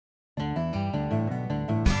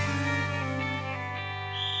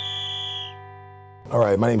All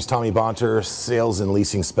right, my name's Tommy Bonter, Sales and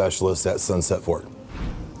Leasing Specialist at Sunset Ford.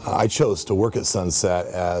 I chose to work at Sunset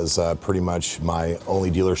as pretty much my only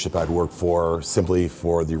dealership I'd work for, simply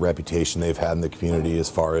for the reputation they've had in the community as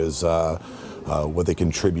far as what they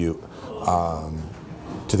contribute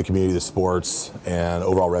to the community, the sports, and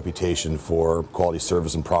overall reputation for quality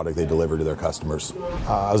service and product they deliver to their customers.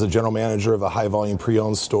 I was a general manager of a high-volume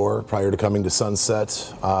pre-owned store prior to coming to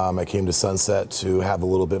Sunset. I came to Sunset to have a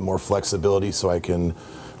little bit more flexibility so I can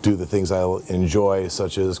do the things I enjoy,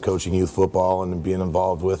 such as coaching youth football and being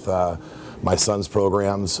involved with my son's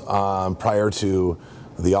programs. Prior to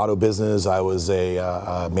the auto business, I was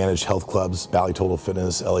a managed health clubs, Bally Total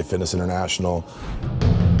Fitness, LA Fitness International.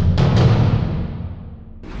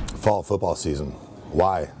 Fall football season.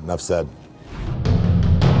 Why? Enough said.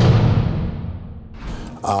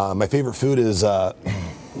 My favorite food is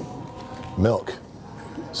milk.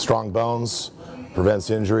 Strong bones,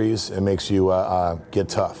 prevents injuries, and makes you get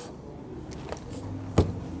tough.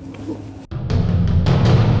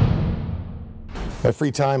 My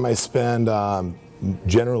free time I spend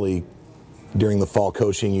generally during the fall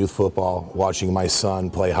coaching youth football, watching my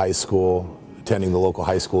son play high school, attending the local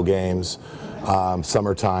high school games.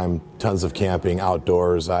 Summertime, tons of camping,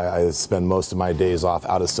 outdoors. I spend most of my days off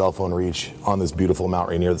out of cell phone reach on this beautiful Mount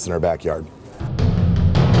Rainier that's in our backyard.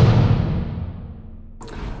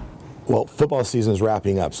 Well, football season is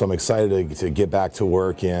wrapping up, so I'm excited to get back to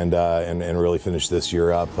work and really finish this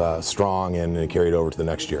year up strong and carry it over to the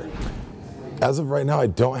next year. As of right now, I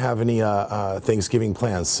don't have any Thanksgiving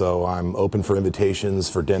plans, so I'm open for invitations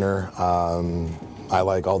for dinner. I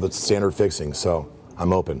like all the standard fixings, so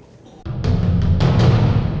I'm open.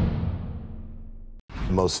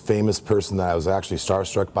 The most famous person that I was actually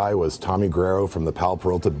starstruck by was Tommy Guerrero from the Pal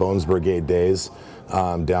Peralta Bones Brigade days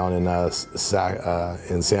down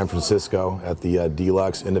in San Francisco at the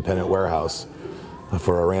Deluxe Independent Warehouse,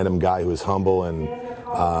 for a random guy who was humble and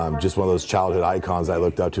just one of those childhood icons I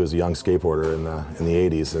looked up to as a young skateboarder in the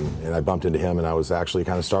 80s, and I bumped into him and I was actually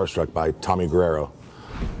kind of starstruck by Tommy Guerrero.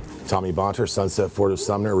 Tommy Bonter, Sunset Ford of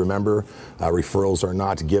Sumner. Remember, referrals are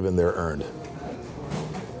not given, they're earned.